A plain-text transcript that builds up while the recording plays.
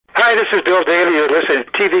Hi, this is Bill Daly. You're listening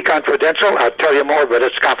to TV Confidential. I'll tell you more, but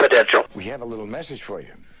it's confidential. We have a little message for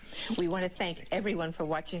you. We want to thank everyone for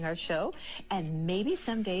watching our show, and maybe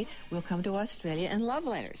someday we'll come to Australia and love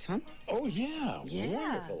letters, huh? Oh, yeah.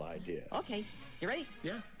 Wonderful idea. Okay, you ready?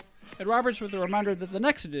 Yeah. Ed Roberts with a reminder that the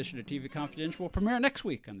next edition of TV Confidential will premiere next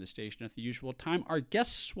week on the station at the usual time. Our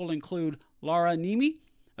guests will include Laura Nemi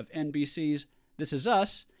of NBC's This Is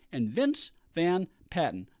Us and Vince Van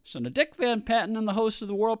Patten, son of Dick Van Patten and the host of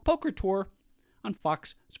the World Poker Tour on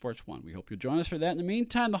Fox Sports 1. We hope you'll join us for that. In the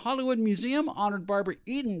meantime, the Hollywood Museum honored Barbara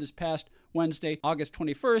Eden this past Wednesday, August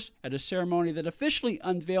 21st, at a ceremony that officially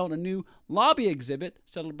unveiled a new lobby exhibit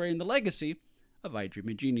celebrating the legacy of I Dream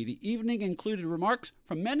of Jeannie. The evening included remarks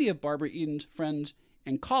from many of Barbara Eden's friends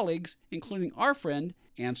and colleagues, including our friend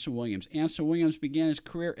Anson Williams. Anson Williams began his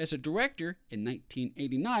career as a director in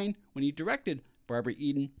 1989 when he directed Barbara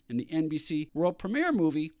Eden in the NBC world premiere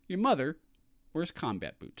movie, Your Mother Wears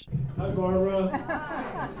Combat Boots. Hi, Barbara.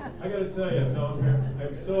 I got to tell you,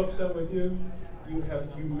 I'm so upset with you. You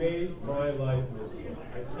made my life miserable.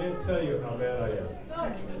 I can't tell you how mad I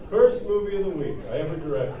am. First movie of the week I ever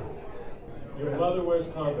directed. Your Mother Wears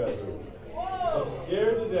Combat Boots. I'm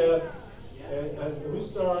scared to death. And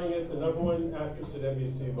who's starring it? The #1 actress at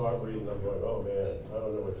NBC, Barbara Eden. I'm going, oh man, I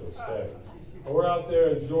don't know what to expect. And we're out there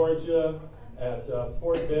in Georgia at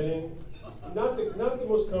Fort Benning. Not the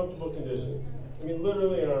most comfortable conditions. I mean,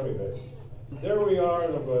 literally an army base. There we are,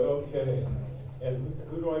 and I'm going, okay. And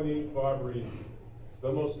who do I meet? Barbara Eden.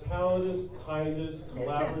 The most talented, kindest,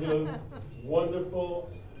 collaborative,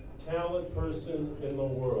 wonderful, talent person in the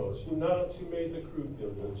world. She made the crew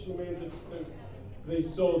feel good. She made the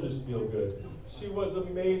soldiers feel good. She was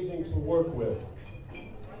amazing to work with.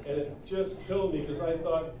 And it just killed me because I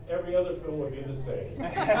thought every other film would be the same.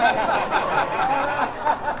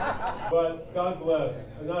 But God bless.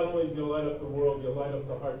 And not only do you light up the world, you light up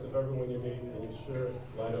the hearts of everyone you meet, and you sure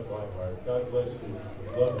light up my heart. God bless you.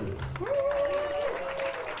 Love you.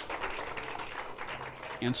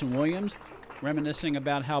 Anson Williams reminiscing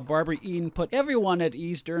about how Barbara Eden put everyone at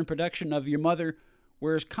ease during production of Your Mother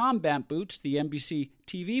Wears Combat Boots, the NBC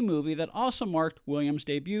TV movie that also marked Williams'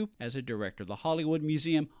 debut as a director. The Hollywood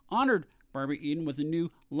Museum honored Barbara Eden with a new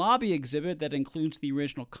lobby exhibit that includes the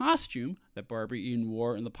original costume that Barbara Eden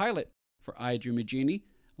wore in the pilot for I Dream of Jeannie,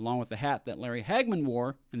 along with the hat that Larry Hagman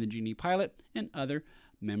wore in the Jeannie pilot, and other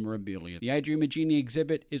memorabilia. The I Dream of Jeannie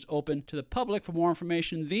exhibit is open to the public. For more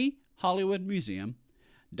information,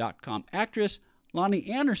 thehollywoodmuseum.com. Actress Lonnie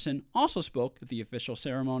Anderson also spoke at the official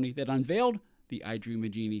ceremony that unveiled the I Dream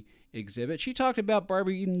of Jeannie exhibit. She talked about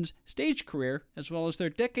Barbara Eden's stage career as well as their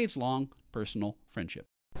decades-long personal friendship.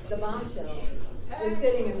 The bombshell is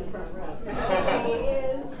sitting in the front row. She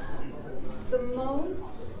is the most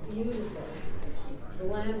beautiful,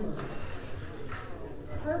 glamorous,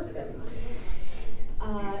 perfect.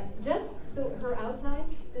 Her outside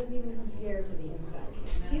doesn't even compare to the inside.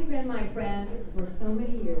 She's been my friend for so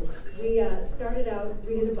many years. We started out,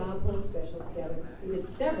 we did a Bob Hope special together. We did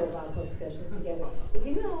several Bob Hope specials together. But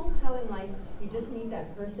you know how in life you just meet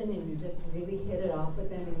that person and you just really hit it off with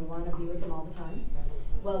them and you want to be with them all the time?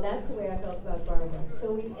 Well, that's the way I felt about Barbara.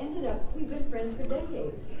 So we've been friends for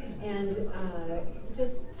decades. And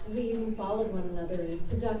we even followed one another in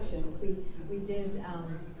productions. We did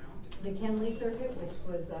the Kenley Circuit, which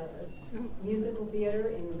was a musical theater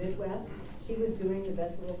in the Midwest. She was doing The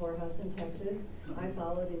Best Little Whorehouse in Texas. I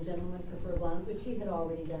followed in Gentlemen Prefer Blondes, which she had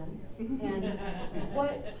already done. And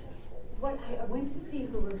I went to see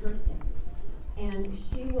her rehearsing, and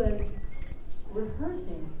she was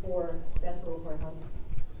rehearsing for Best Little Whorehouse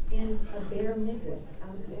in a bare midriff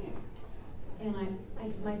outfit. And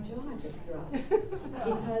my jaw just dropped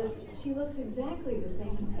because she looks exactly the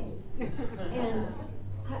same way. And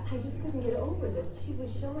I just couldn't get over that she was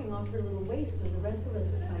showing off her little waist when the rest of us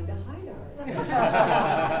were trying to hide ours.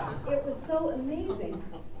 It was so amazing.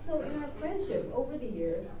 So in our friendship over the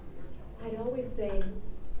years, I'd always say,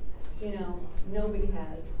 nobody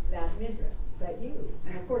has that midriff but you.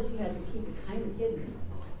 And of course, she had to keep it kind of hidden.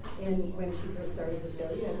 And when she first started the show,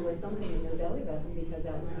 you had to wear something in your belly button because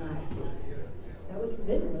that was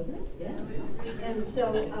forbidden, wasn't it? Yeah. And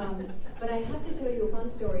so, but I have to tell you a fun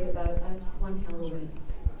story about us one Halloween.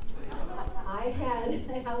 I had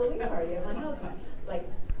a Halloween party at my house, like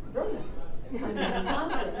grown-ups, in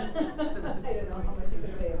costume. I don't know how much you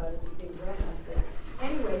can say about us being grown-ups there.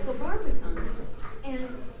 Anyway, so Barbara comes, and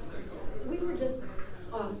we were just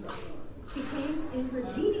awestruck. She came in her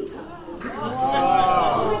Jeannie costume.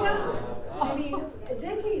 Oh my God! I mean,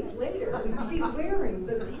 decades later, she's wearing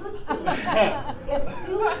the costume. It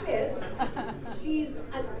still fits.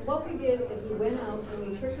 What we did is we went out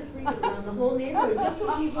and we trick-or-treated around the whole neighborhood just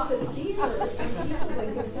so people could see her. And people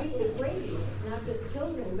went completely crazy. Not just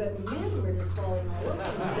children, but men were just falling all over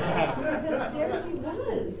themselves. Because there she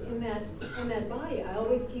was in that body. I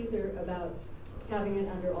always tease her about having it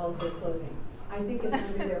under all of her clothing. I think it's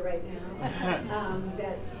under there right now.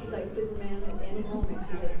 That she's like Superman at any moment.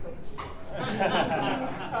 She just goes in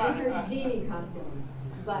her genie costume.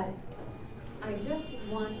 But I just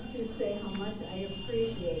want to say how much I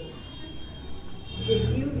appreciate the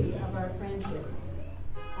beauty of our friendship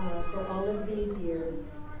for all of these years.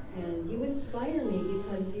 And you inspire me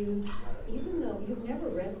because even though you've never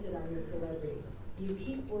rested on your celebrity, you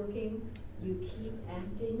keep working, you keep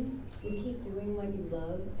acting, you keep doing what you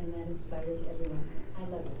love, and that inspires everyone. I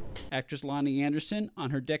love you. Actress Lonnie Anderson on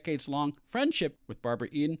her decades-long friendship with Barbara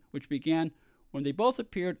Eden, which began when they both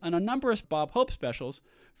appeared on a number of Bob Hope specials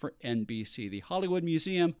for NBC. The Hollywood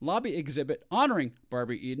Museum lobby exhibit honoring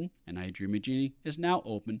Barbara Eden and I Dream of Jeannie is now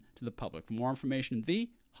open to the public. For more information,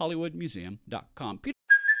 thehollywoodmuseum.com.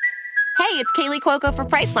 Hey, it's Kaylee Cuoco for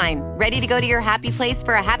Priceline. Ready to go to your happy place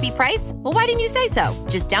for a happy price? Well, why didn't you say so?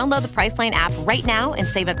 Just download the Priceline app right now and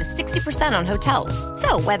save up to 60% on hotels.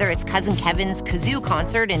 So whether it's Cousin Kevin's Kazoo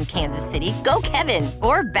Concert in Kansas City, go Kevin,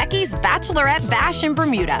 or Becky's Bachelorette Bash in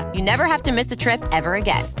Bermuda, you never have to miss a trip ever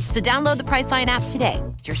again. So download the Priceline app today.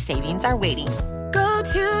 Your savings are waiting. Go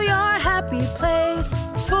to your happy place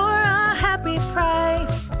for a happy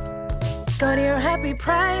price. Go to your happy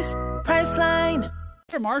price, Priceline.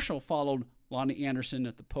 Peter Marshall followed Lonnie Anderson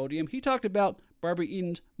at the podium. He talked about Barbara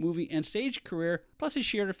Eden's movie and stage career, plus he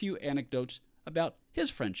shared a few anecdotes about his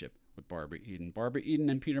friendship with Barbara Eden. Barbara Eden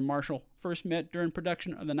and Peter Marshall first met during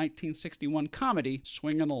production of the 1961 comedy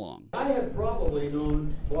Swingin' Along. I have probably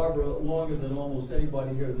known Barbara longer than almost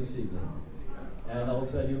anybody here this evening, and I'll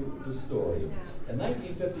tell you the story. In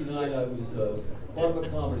 1959, I was part of a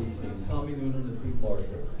comedy team, Tommy Noonan and Pete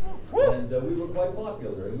Marshall. And we were quite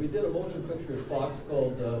popular. And we did a motion picture at Fox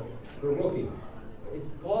called The Rookie. It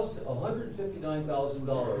cost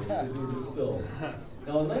 $159,000 to do this film.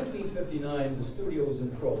 Now, in 1959, the studio was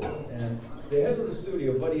in trouble. And the head of the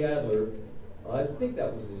studio, Buddy Adler, I think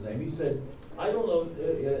that was his name, he said, I don't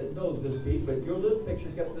know this, Pete, but your little picture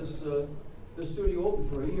kept the studio open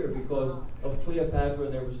for a year because of Cleopatra,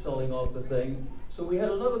 and they were selling off the thing. So we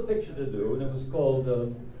had another picture to do, and it was called...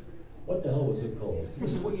 what the hell was it called?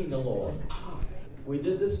 Swinging Along. We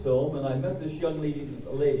did this film, and I met this young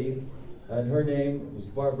lady, and her name was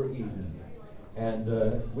Barbara Eden. And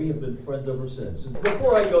we have been friends ever since. And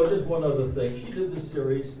before I go, just one other thing. She did this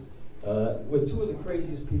series with two of the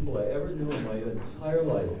craziest people I ever knew in my entire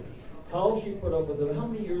life. How she put up with them. How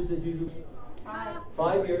many years did you do?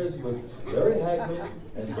 5 years with Larry Hagman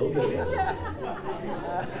and Bill Daly.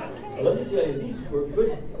 Let me tell you, these were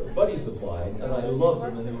good buddies of mine, and I loved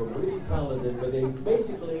them, and they were really talented, but they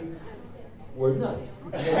basically were nuts.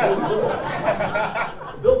 And they really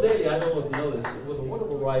were. Bill Daly, I don't know if you know this, was a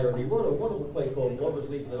wonderful writer, and he wrote a wonderful play called Lover's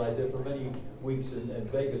Leap that I did for many weeks in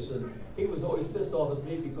Vegas, and he was always pissed off at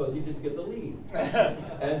me because he didn't get the lead.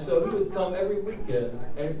 And so he would come every weekend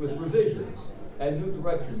and with revisions and new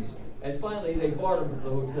directions. And finally, they barred him to the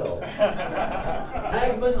hotel.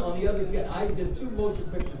 Hagman, on the other hand, I did 2 motion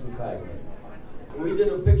pictures with Hagman. We did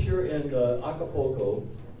a picture in Acapulco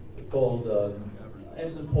called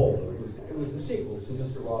Ensign Polver. It was the sequel to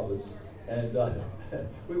Mr. Roberts. And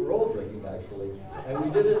we were all drinking, actually. And we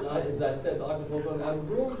did it, as I said, in Acapulco. And I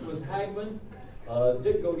roomed with Hagman,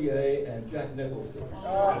 Dick Gautier, and Jack Nicholson.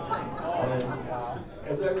 And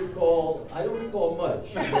as I recall, I don't recall much.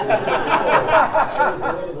 It was a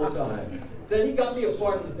wonderful time. Then he got me a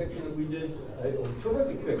part of the picture that we did, a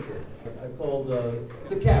terrific picture, called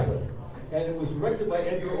The Cavern. And it was directed by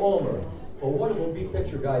Edgar Ulmer, a wonderful big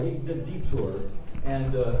picture guy. He did Detour.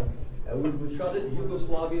 And we shot it in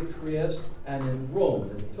Yugoslavia, Trieste, and in Rome.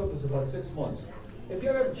 And it took us about 6 months. If you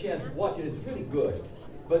ever have a chance to watch it, it's really good.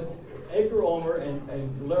 But Edgar Ulmer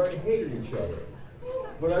and Larry hated each other.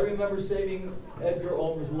 But I remember saving Edgar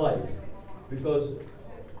Ulmer's life because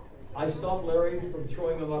I stopped Larry from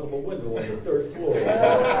throwing him out of a window on the 3rd floor.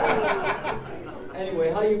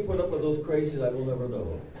 Anyway, how you put up with those crazies, I will never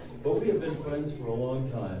know. But we have been friends for a long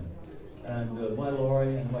time. And my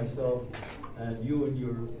Laurie and myself and you and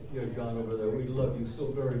your John over there, we love you so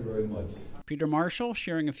very, very much. Peter Marshall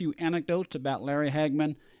sharing a few anecdotes about Larry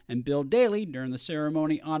Hagman and Bill Daly during the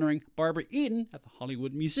ceremony honoring Barbara Eden at the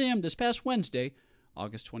Hollywood Museum this past Wednesday,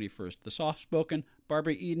 August 21st. The soft-spoken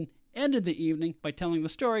Barbara Eden ended the evening by telling the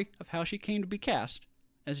story of how she came to be cast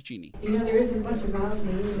as Jeannie. You know, there isn't much about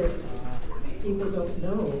me that people don't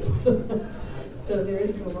know. So there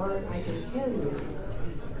isn't a lot I can tell you,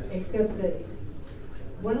 except that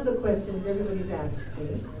one of the questions everybody's asked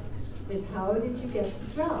me is, how did you get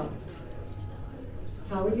the job?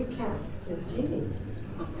 How were you cast as Jeannie?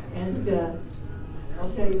 And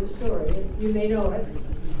I'll tell you the story. You may know it,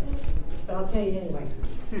 but I'll tell you anyway.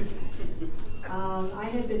 I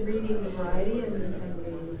had been reading the Variety and the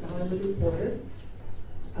Hollywood Reporter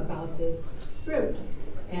about this script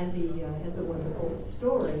and the wonderful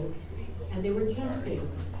story, and they were testing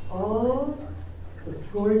all the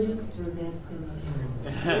gorgeous brunettes in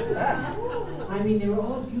town. I mean, they were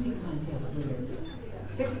all beauty contest winners,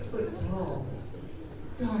 6 foot tall,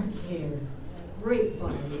 dark hair, great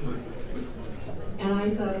bodies. And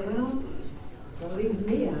I thought, well, that leaves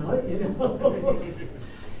me out, you know.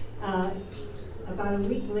 About a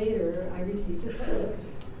week later, I received the script,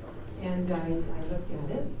 and I looked at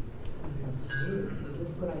it. I thought, gee, is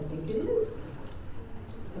this what I think it is?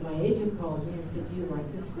 And my agent called me and said, do you like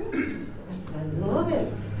the script? I said, I love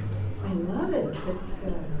it. I love it.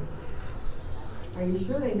 But are you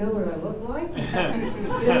sure they know what I look like?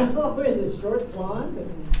 You know, with a short blonde.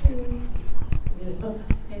 And, you know.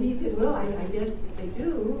 And he said, well, I guess they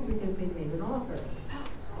do because they made an offer.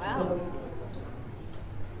 Wow. So,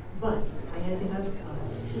 but I had to have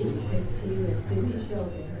tea. And tea with Sidney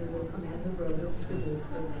Sheldon, who was the man who wrote it, the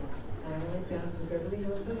producer. And I went down to the Beverly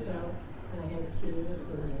Hills Hotel, and I had tea with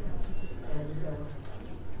Sidney. And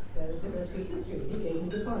the rest was history. He gave me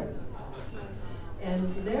the part.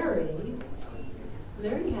 And Larry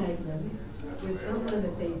Hagman was someone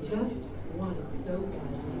that they just wanted so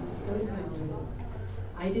badly. He was so talented.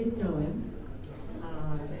 I didn't know him,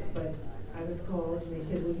 but I was called and they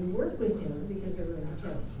said, will you work with him because they were going to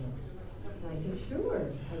test him? And I said,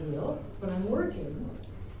 sure, I will, but I'm working.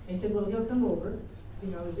 They said, well, he'll come over.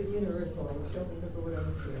 You know, I was at Universal. I don't remember what I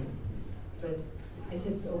was doing. But I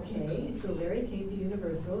said, okay. So Larry came to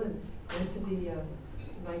Universal and went to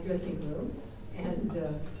my dressing room. And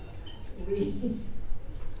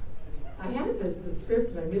I had the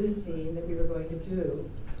script and I knew the scene that we were going to do.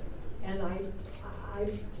 And I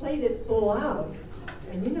played it full out.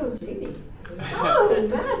 And you know Jeannie. Oh,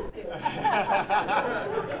 master!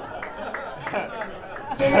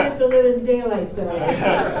 Scared the living daylights out of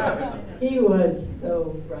him. He was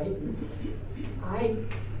so frightened. I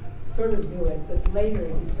sort of knew it, but later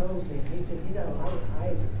he told me. He said, you know,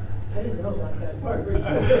 I didn't know about that part.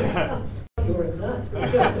 You were nuts. I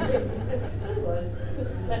was.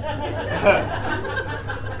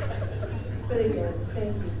 But again,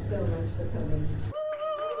 thank you so much for coming.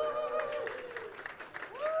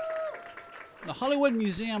 The Hollywood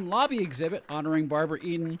Museum lobby exhibit honoring Barbara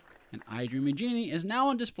Eden and I Dream of Jeannie is now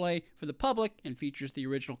on display for the public and features the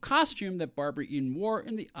original costume that Barbara Eden wore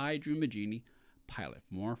in the I Dream of Jeannie pilot.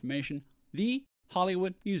 For more information,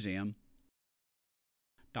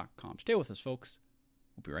 thehollywoodmuseum.com. Stay with us, folks.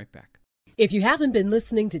 We'll be right back. If you haven't been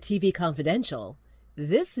listening to TV Confidential,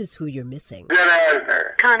 this is who you're missing. Jen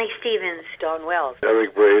Asner, Connie Stevens, Dawn Wells,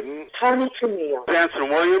 Eric Braden, Tony Camille, Anson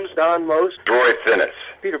Williams, Don Most, Roy Finnis,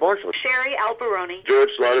 Peter Marshall, Sherry Alberoni, George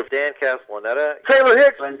Slaughter, Dan Castellaneta, Taylor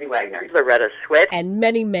Hicks, Lindsay Wagner, Loretta Swit, and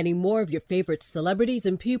many, many more of your favorite celebrities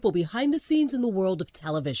and people behind the scenes in the world of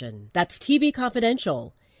television. That's TV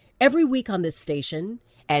Confidential, every week on this station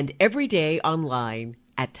and every day online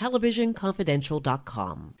at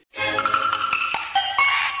televisionconfidential.com.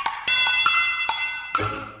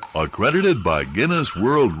 Accredited by Guinness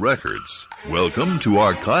World Records, welcome to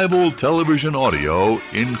Archival Television Audio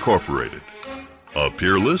Incorporated, a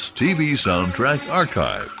peerless TV soundtrack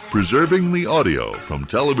archive preserving the audio from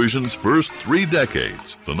television's first 3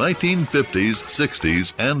 decades, the 1950s,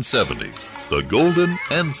 60s, and 70s, the golden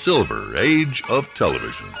and silver age of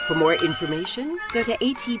television. For more information, go to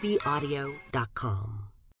atvaudio.com.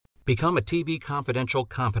 Become a TV Confidential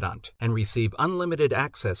confidant and receive unlimited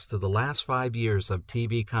access to the last 5 years of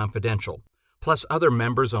TV Confidential, plus other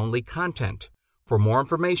members-only content. For more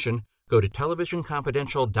information, go to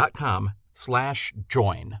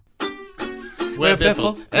televisionconfidential.com/join. We're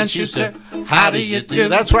Biffle and Schuster. How do you do?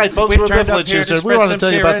 That's right, folks. We're Biffle and Schuster. We want to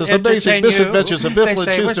tell you about this amazing misadventures of Biffle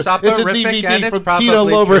and Schuster. It's a DVD from Pino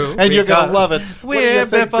Lover, and you're going to love it. We're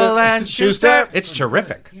Biffle and Schuster. It's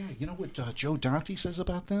terrific. Yeah, you know what Joe Dante says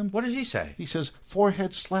about them? What did he say? He says,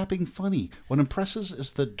 forehead slapping funny. What impresses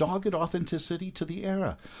is the dogged authenticity to the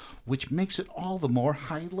era, which makes it all the more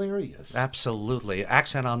hilarious. Absolutely.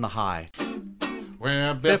 Accent on the high.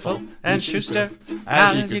 We're Biffle and Schuster,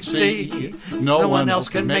 as you can see. No one else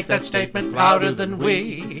can make that statement louder than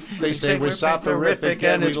we. They say we're soporific,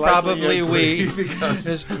 and it's probably we.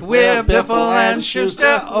 Because we're Biffle and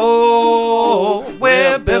Schuster. Oh,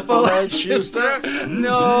 we're Biffle and Schuster.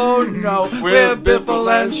 No, we're Biffle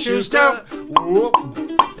and Schuster.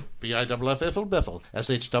 B-I-F-F-L Biffle,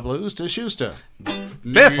 S-H-W-Ooster Schuster.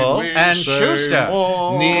 Biffle and Schuster.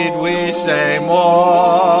 Need we say more?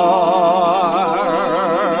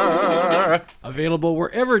 Available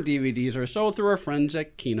wherever DVDs are sold through our friends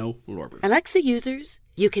at Kino Lorber. Alexa users,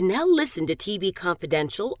 you can now listen to TV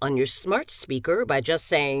Confidential on your smart speaker by just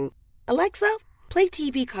saying, Alexa, play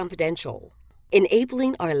TV Confidential.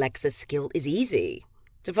 Enabling our Alexa skill is easy.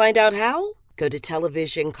 To find out how, go to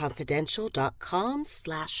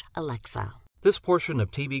televisionconfidential.com/Alexa. This portion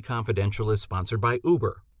of TV Confidential is sponsored by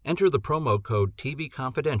Uber. Enter the promo code TV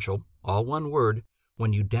Confidential, all one word,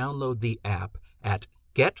 when you download the app at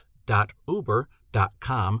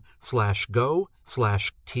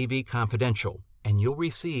get.uber.com/go/TV Confidential, and you'll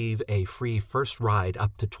receive a free first ride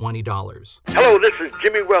up to $20. Hello, this is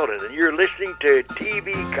Jimmy Weldon, and you're listening to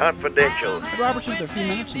TV Confidential. Robertson, with a few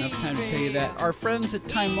minutes, enough time to tell you that our friends at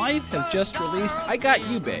Time Life have just released I Got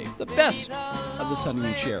You, Babe, the best of the Sonny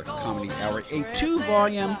and Cher Comedy Hour, a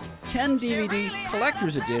 2-volume, 10-DVD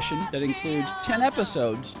collector's edition that includes 10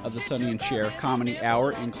 episodes of the Sonny and Cher Comedy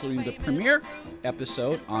Hour, including the premiere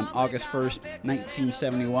episode on August 1st,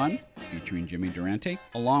 1971, featuring Jimmy Durante,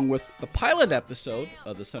 along with the pilot episode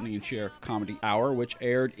of the Sonny and Cher Comedy Hour, which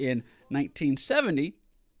aired in 1970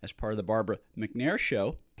 as part of the Barbara McNair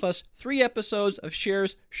Show, plus 3 episodes of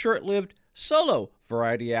Cher's short-lived solo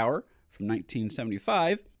variety hour from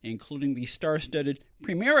 1975, including the star-studded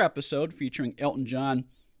premiere episode featuring Elton John,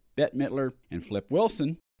 Bette Midler, and Flip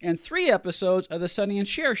Wilson, and 3 episodes of the Sonny and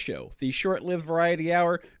Cher Show, the short-lived variety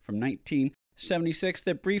hour from 1976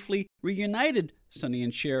 that briefly reunited Sonny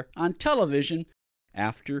and Cher on television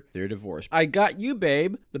after their divorce. I Got You,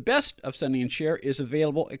 Babe, the best of Sonny and Cher, is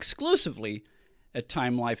available exclusively at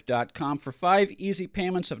TimeLife.com for 5 easy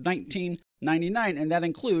payments of $19.99, and that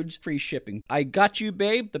includes free shipping. I Got You,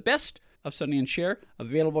 Babe, the best of Sonny and Cher,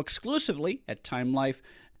 available exclusively at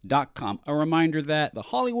TimeLife.com. A reminder that the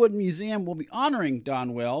Hollywood Museum will be honoring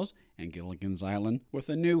Don Wells and Gilligan's Island with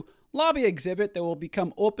a new lobby exhibit that will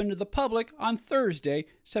become open to the public on Thursday,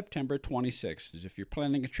 September 26th. If you're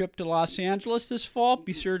planning a trip to Los Angeles this fall,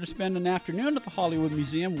 be sure to spend an afternoon at the Hollywood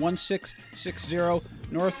Museum, 1660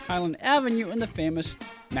 North Highland Avenue in the famous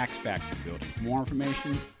Max Factor building. For more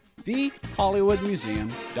information,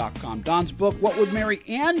 thehollywoodmuseum.com. Don's book, What Would Mary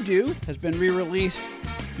Ann Do?, has been re-released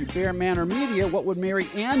through Bear Manor Media. What Would Mary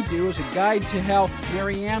Ann Do? Is a guide to how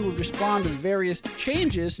Mary Ann would respond to various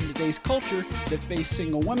changes in today's culture that face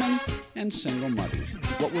single women and single mothers.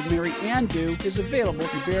 What Would Mary Ann Do? Is available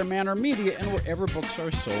through Bear Manor Media and wherever books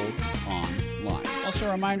are sold online. Also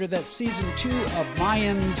a reminder that Season 2 of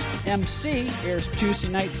Mayans MC airs Tuesday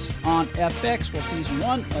nights on FX, while Season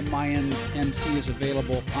 1 of Mayans MC is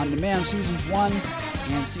available on demand. Seasons 1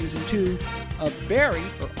 and Season 2 of Barry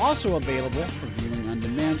are also available for viewing on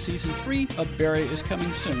demand. Season 3 of Barry is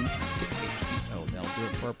coming soon to HBO. That'll do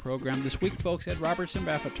it for our program this week, folks. Ed Robertson,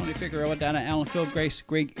 Rafa, Tony Figueroa, Donna Allen, Phil Grace,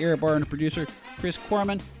 Greg Erebar, and producer Chris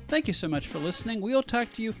Corman. Thank you so much for listening. We'll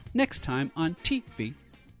talk to you next time on TV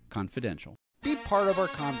Confidential. Be part of our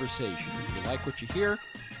conversation. If you like what you hear,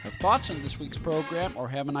 have thoughts on this week's program, or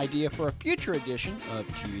have an idea for a future edition of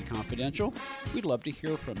TV Confidential, we'd love to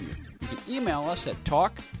hear from you. You can email us at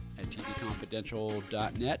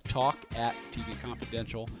talk@tvconfidential.net,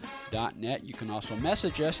 talk@tvconfidential.net. You can also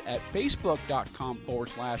message us at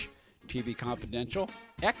facebook.com/TV Confidential,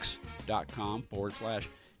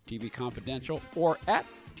 x.com/TV Confidential, or at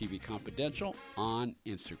TV Confidential on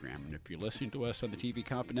Instagram. And if you're listening to us on the TV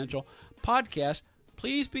Confidential podcast,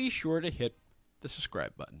 please be sure to hit the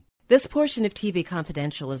subscribe button. This portion of TV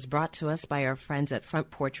Confidential is brought to us by our friends at Front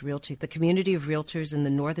Porch Realty, the community of realtors in the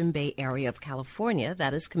Northern Bay area of California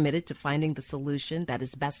that is committed to finding the solution that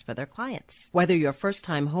is best for their clients. Whether you're a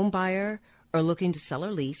first-time home buyer or looking to sell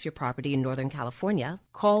or lease your property in Northern California,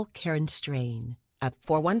 call Karen Strain at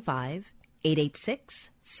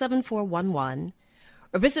 415-886-7411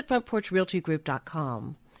 or visit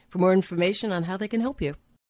frontporchrealtygroup.com for more information on how they can help you.